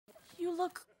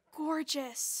look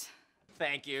gorgeous.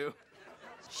 Thank you.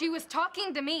 She was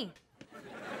talking to me.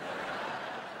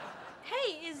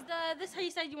 Hey, is this how you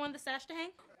said you wanted the sash to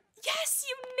hang? Yes,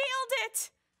 you nailed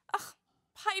it! Ugh,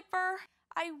 Piper,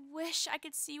 I wish I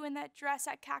could see you in that dress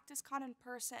at Cactus Con in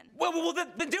person. Well,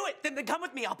 then do it. Then come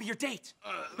with me. I'll be your date.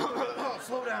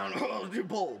 Slow down. You're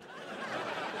bold.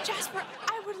 Jasper,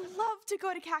 I would love to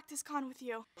go to Cactus Con with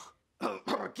you.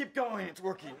 Keep going. It's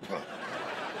working.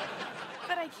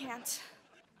 But I can't.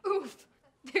 Oof.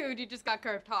 Dude, you just got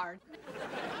curved hard.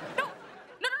 No, I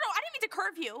didn't mean to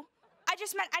curve you. I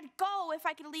just meant I'd go if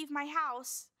I could leave my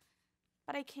house.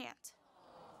 But I can't.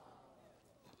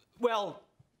 Well,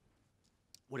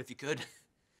 what if you could?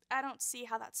 I don't see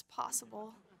how that's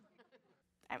possible.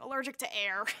 I'm allergic to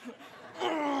air.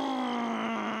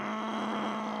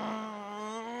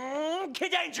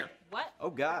 Kid Danger! What? Oh,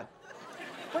 God.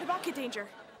 What about Kid Danger?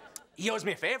 He owes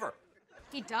me a favor.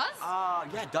 He does?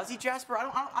 Yeah, does he, Jasper? I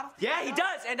don't think Yeah, he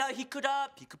does, and he could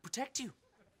protect you.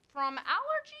 From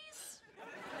allergies?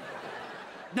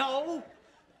 No.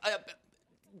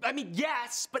 I mean,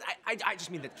 yes, but I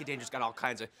just mean that Kid Danger's got all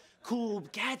kinds of cool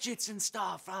gadgets and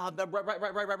stuff.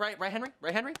 Right, Henry?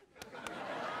 Right, Henry?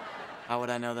 How would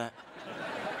I know that?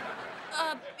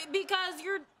 Because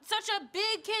you're such a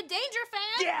big Kid Danger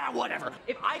fan. Yeah, whatever.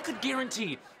 If I could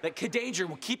guarantee that Kid Danger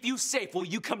will keep you safe, will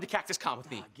you come to Cactus Con with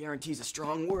me? Guarantee's a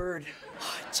strong word.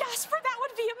 Jasper, that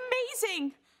would be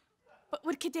amazing. But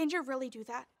would Kid Danger really do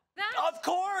that? Of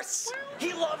course!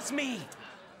 He loves me!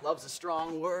 Love's a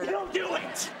strong word. He'll do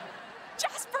it!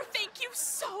 Jasper, thank you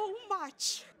so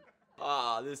much.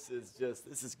 This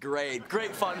is great.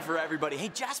 Great fun for everybody. Hey,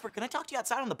 Jasper, can I talk to you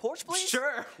outside on the porch, please?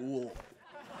 Sure. Cool.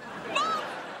 Mom,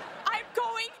 I'm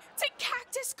going to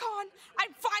Cactus Con.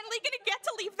 I'm finally gonna get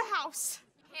to leave the house.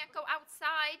 Can't go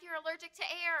outside. You're allergic to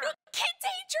air. Kid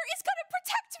Danger is gonna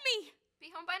protect me.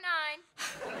 Be home by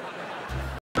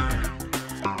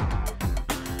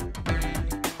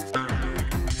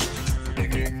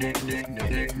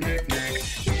 9.